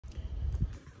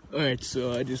Alright,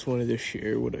 so I just wanted to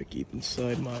share what I keep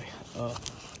inside my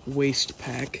waste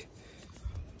pack.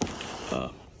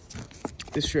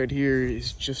 This right here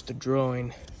is just a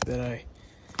drawing that I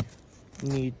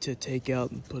need to take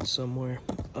out and put somewhere.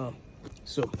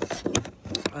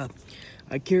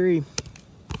 I carry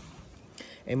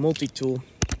a multi-tool.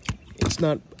 It's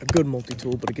not a good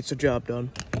multi-tool, but it gets the job done.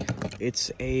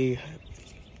 It's a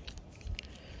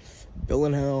Bill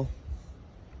and Hal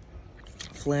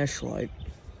flashlight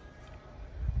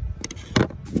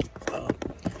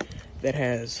that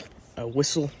has a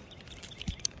whistle,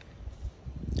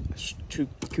 two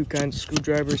kinds of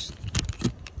screwdrivers,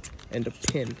 and a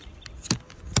pin.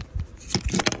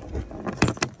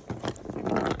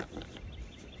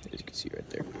 As you can see right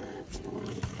there.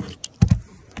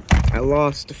 I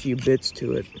lost a few bits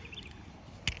to it,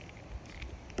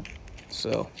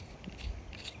 so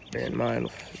bear in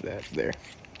mind that there.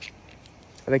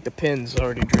 I think the pin's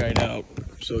already dried out,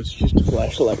 so it's just a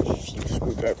flashlight with a few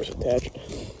screwdrivers attached.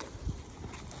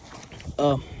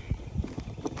 Of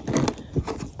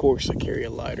course, I carry a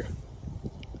lighter.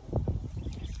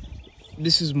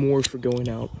 This is more for going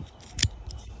out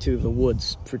to the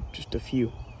woods for just a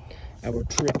few hour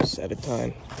trips at a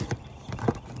time.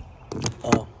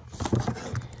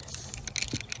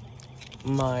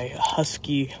 My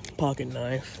Husky pocket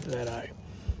knife that I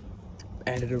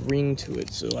added a ring to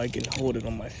it so I can hold it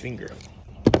on my finger.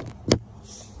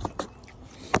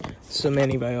 Some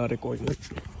antibiotic ointment.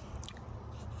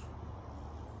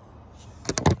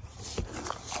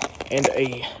 And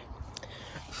a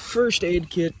first aid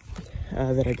kit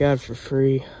that I got for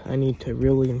free. I need to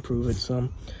really improve it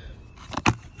some.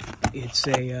 It's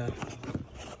a,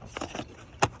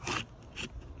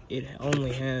 it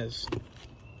only has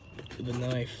the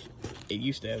knife. It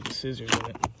used to have the scissors in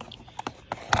it.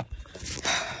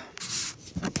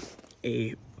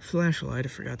 A flashlight, I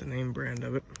forgot the name brand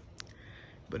of it,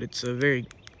 but it's a very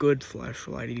good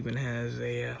flashlight. It even has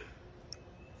a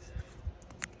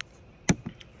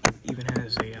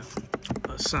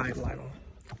side light on it.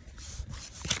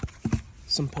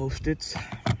 Some Post-its.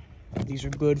 These are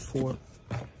good for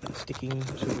sticking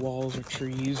to walls or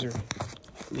trees or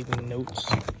leaving notes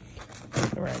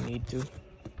where I need to.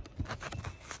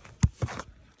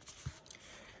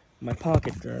 My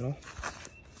pocket journal,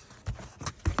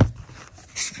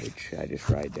 which I just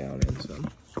write down in some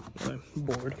when I'm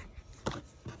bored.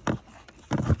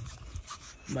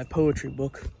 My poetry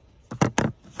book.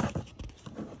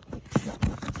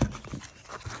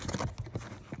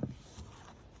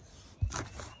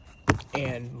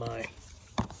 And my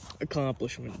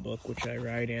accomplishment book, which I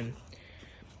write in.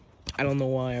 I don't know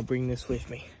why I bring this with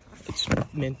me. It's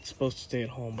supposed to stay at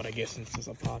home, but I guess since it's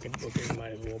a pocket book, you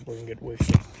might as well bring it with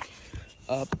you.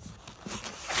 I'll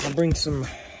bring some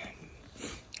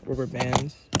rubber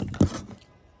bands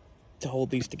to hold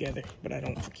these together, but I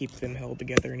don't keep them held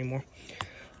together anymore.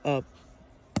 And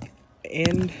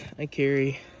I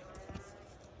carry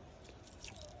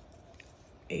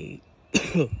a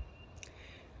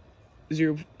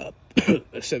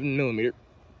 7mm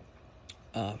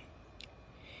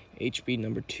HB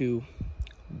 #2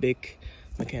 Bic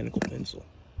mechanical pencil.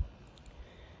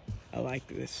 I like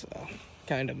this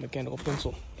kind of mechanical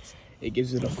pencil. It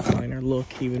gives it a finer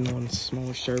look even on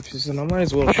smaller surfaces, and I might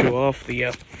as well show off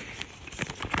the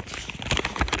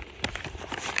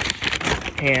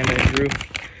hand I drew.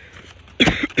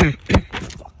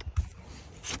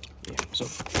 Yeah, so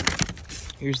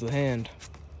here's the hand.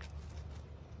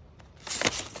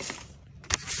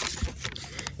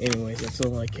 Anyways, that's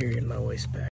all I carry in my waist bag.